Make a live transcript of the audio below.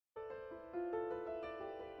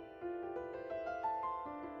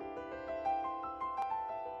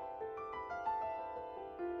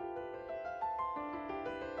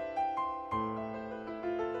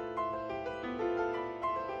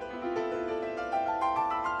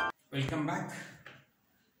Welcome back.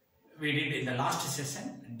 We did in the last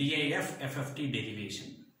session DIFFT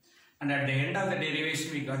derivation, and at the end of the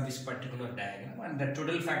derivation we got this particular diagram, and the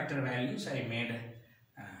total factor values I made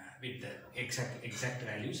with the exact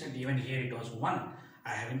values, and even here it was 1. I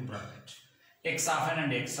haven't brought it. X of n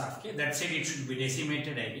and x of k, that said it should be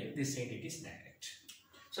decimated again, this side it is direct.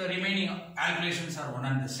 So remaining calculations are one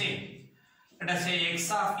and the same. Let us say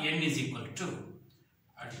x of n is equal to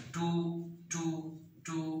 2, 2, 2,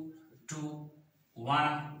 2,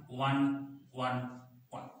 1, 1, 1,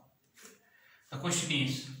 1. The question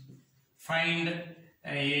is, find a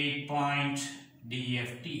 8-point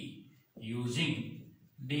DFT using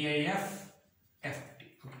DIFFT. Okay,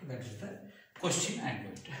 that is the question I am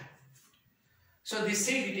going to have. So this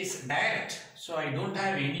side it is direct, so I don't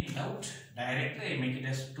have any doubt. Directly I make it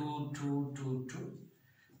as 2, 2, 2, 2,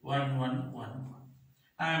 1, 1, 1, 1.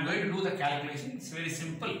 I am going to do the calculation. It's very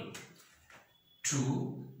simple.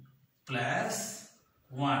 2 plus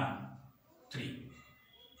 1, 3.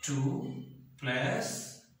 2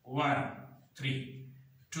 plus 1, 3.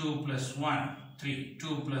 2 plus 1, 3.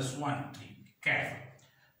 2 plus 1, 3. Careful.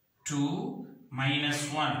 2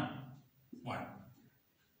 minus 1, 1.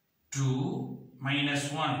 2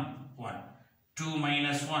 minus 1, 1. 2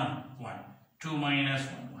 minus 1, 1. 2 minus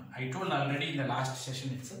 1, 1. I told already in the last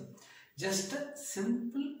session itself. Just a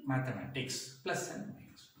simple mathematics, plus and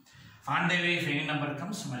minus. On the way, if any number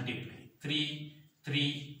comes, multiply. 3,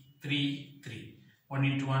 3, 3, 3. 1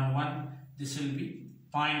 into 1, 1. This will be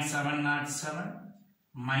 0.707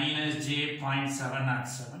 minus j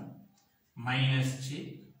 0.707 minus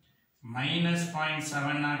j minus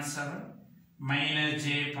 0.707 minus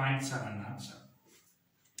j 0.707.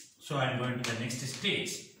 So I am going to the next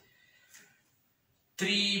stage.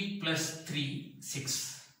 3 plus 3,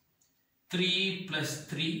 6. 3 plus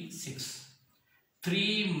 3, 6.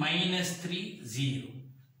 3 minus 3, 0.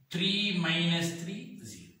 3 minus 3,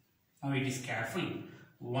 0. Now it is careful.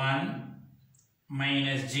 1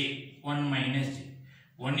 minus j. 1 minus j.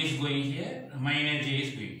 1 is going here, minus j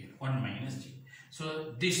is going here. 1 minus j.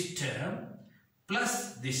 So this term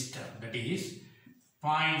plus this term, that is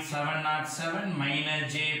 0.707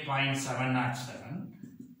 minus j 0.707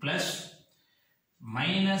 plus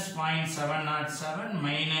minus 0.707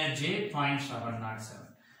 minus j 0.707.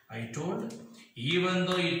 I told, even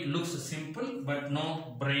though it looks simple, but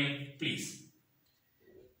no brain please.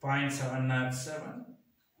 0.707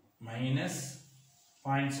 minus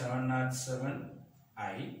 0.707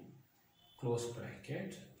 I close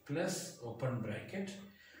bracket plus open bracket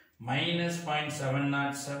minus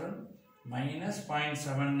 0.707 minus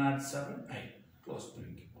 0.707 I close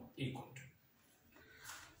bracket equal to.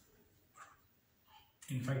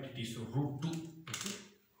 In fact, it is root 2, okay?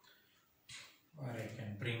 Or I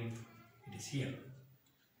can bring, it is here.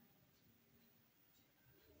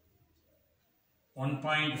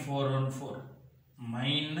 1.414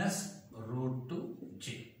 minus root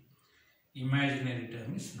 2j. Imaginary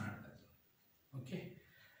term is not there. Okay.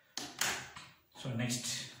 So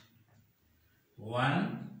next,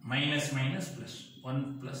 1 minus minus plus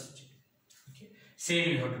 1 plus j. Okay. Same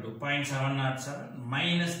we have to do 0.707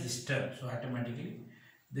 minus this term. So automatically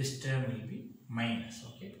this term will be minus.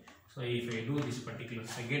 Okay. So if I do this particular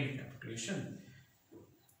second calculation,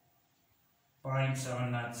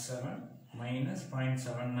 0.707 minus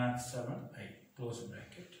 0.707 I close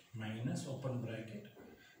bracket minus open bracket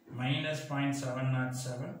minus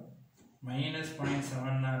 0.707 minus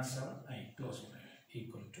 0.707 I close bracket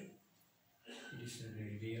equal to, it is a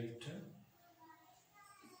very real term.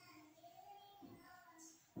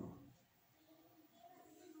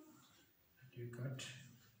 You got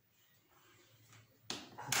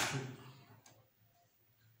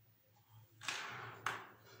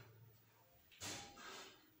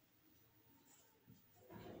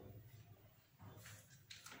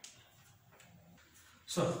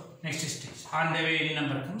so next stage. On the way any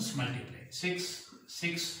number comes, multiply. 6,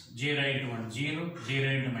 6, 0 into 1, 0, 0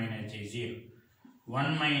 into minus j, 0.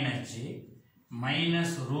 1 minus j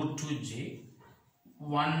minus root 2j,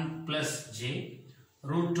 1 plus j,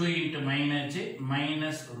 root 2 into minus j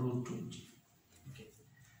minus root 2j. Okay.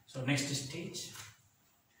 So next stage.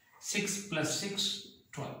 6 plus 6,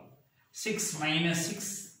 12. 6 minus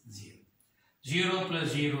 6, 0. 0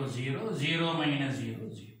 plus 0, 0. 0 minus 0,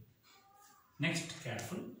 0. Next,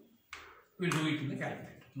 careful. We will do it in the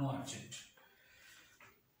calculator. No urgent.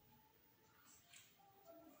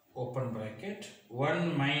 Open bracket.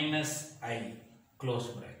 1 minus I close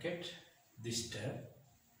bracket. This term.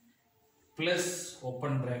 Plus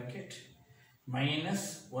open bracket.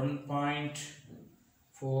 Minus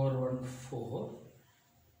 1.414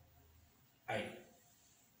 I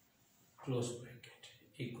close bracket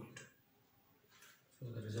equal to. So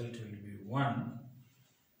the result will be 1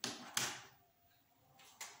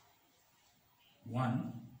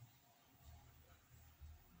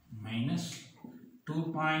 minus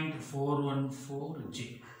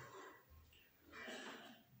 2.414J.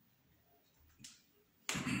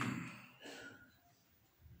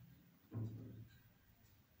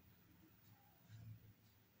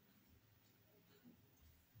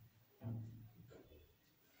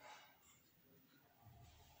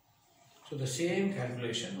 So the same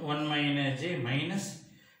calculation, 1 minus J minus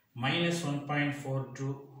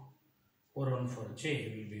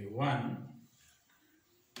 1.42414J will be 1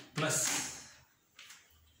 plus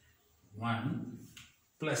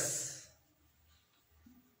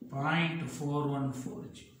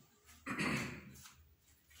 0.414J.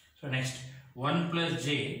 So next, 1 plus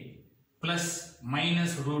J plus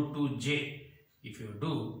minus root 2J. If you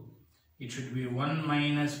do, it should be 1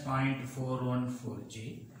 minus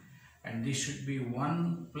 0.414J. And this should be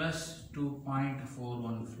 1 plus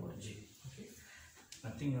 2.414J. Okay,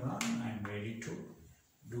 nothing wrong. I am ready to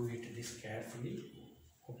do it this carefully.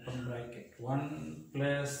 Open bracket, 1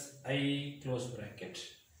 plus I close bracket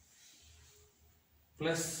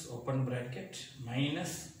plus open bracket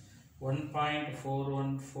minus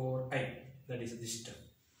 1.414I, that is this term,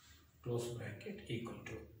 close bracket, equal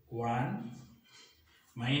to 1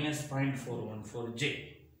 minus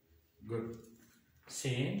 0.414J. Good.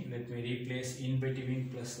 Same, let me replace in between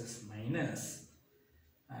pluses minus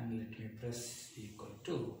and let me press equal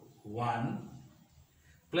to 1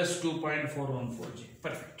 plus 2.414J.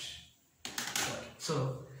 Perfect. Okay.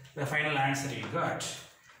 So the final answer you got.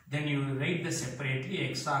 Then you write this separately,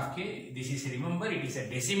 x of k. This is, remember, it is a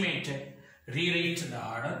decimated. Rewrite the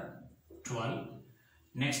order 12.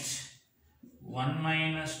 Next, 1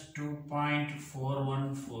 minus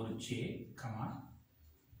 2.414J, comma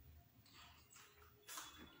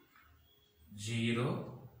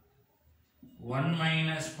 0, 1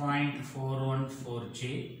 minus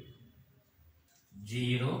 0.414J,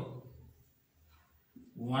 0,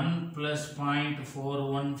 1 plus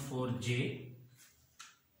 0.414J,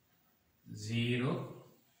 0,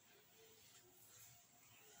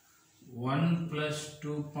 1 plus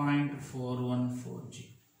 2.414J,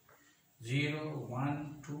 0,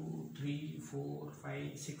 1, 2, 3, 4,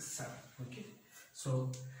 5, 6, 7. Okay.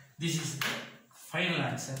 So this is the final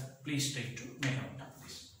answer. Please try to make out of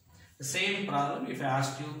this. The same problem if I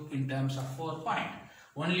ask you in terms of 4 point,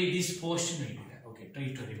 only this portion will be there. Okay,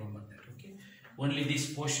 try to remember that. Okay, only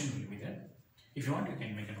this portion will be there. If you want, you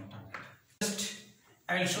can make a note of that. First,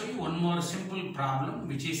 I will show you one more simple problem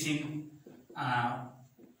which is in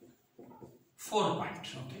 4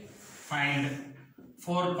 point. Okay, find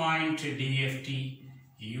 4 point DFT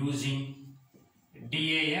using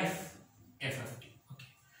DIFFFT.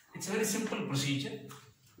 It's a very simple procedure.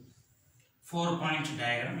 4 point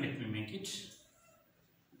diagram, let me make it.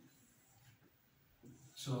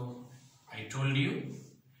 So I told you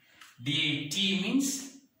DIT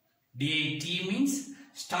means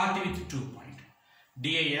start with 2 point.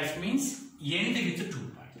 DIF means end with 2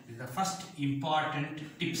 point. This is the first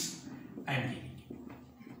important tips I am giving you.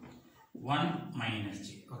 1 minus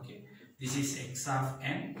J. Okay. This is x of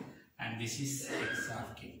n and this is x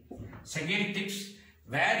of k. Second tips,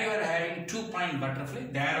 where you are having 2 point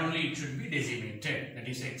butterfly, there only it should be decimated. That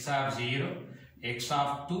is x of 0, x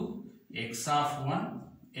of 2, x of 1,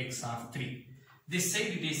 x of 3. This side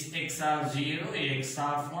it is x of 0, x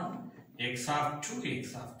of 1, x of 2,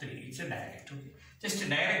 x of 3. It's a direct. Okay. Just a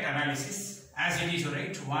direct analysis as it is,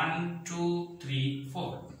 right? 1, 2, 3,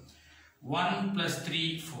 4. 1 plus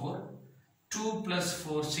 3, 4. 2 plus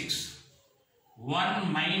 4, 6.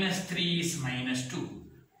 1 minus 3 is minus 2.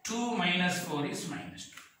 2 minus 4 is minus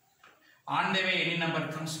 2. On the way, any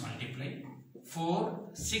number comes, multiply. 4,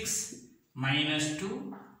 6, minus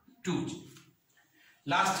 2, 2.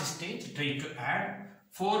 Last stage, try to add.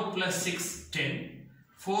 4 plus 6, 10.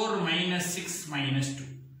 4 minus 6, minus 2.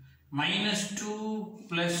 Minus 2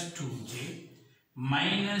 plus 2j.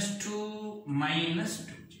 Minus 2 minus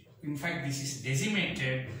 2j. In fact, this is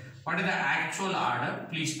decimated. What is the actual order?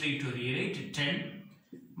 Please try to rewrite. 10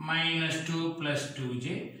 minus 2 plus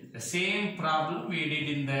 2j. The same problem we did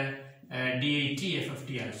in the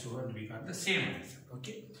DIFFT also, and we got the same answer.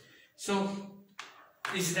 Okay. So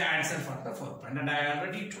this is the answer for the 4 point. And I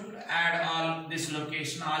already told, add all this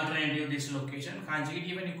location, alternative this location, conjugate,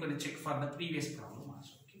 even you could check for the previous problem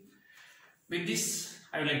also. Okay. With this,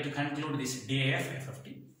 I would like to conclude this DIFFT.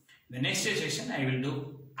 The next session I will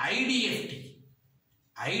do IDFT,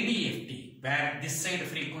 where this side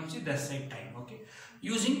frequency, this side time. Okay.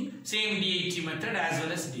 Using same DIT method as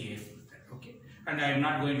well as DIF method. Okay. And I am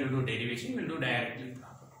not going to do derivation, we will do directly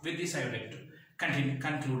problem. With this, I would like to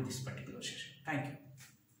conclude this particular session. Thank you.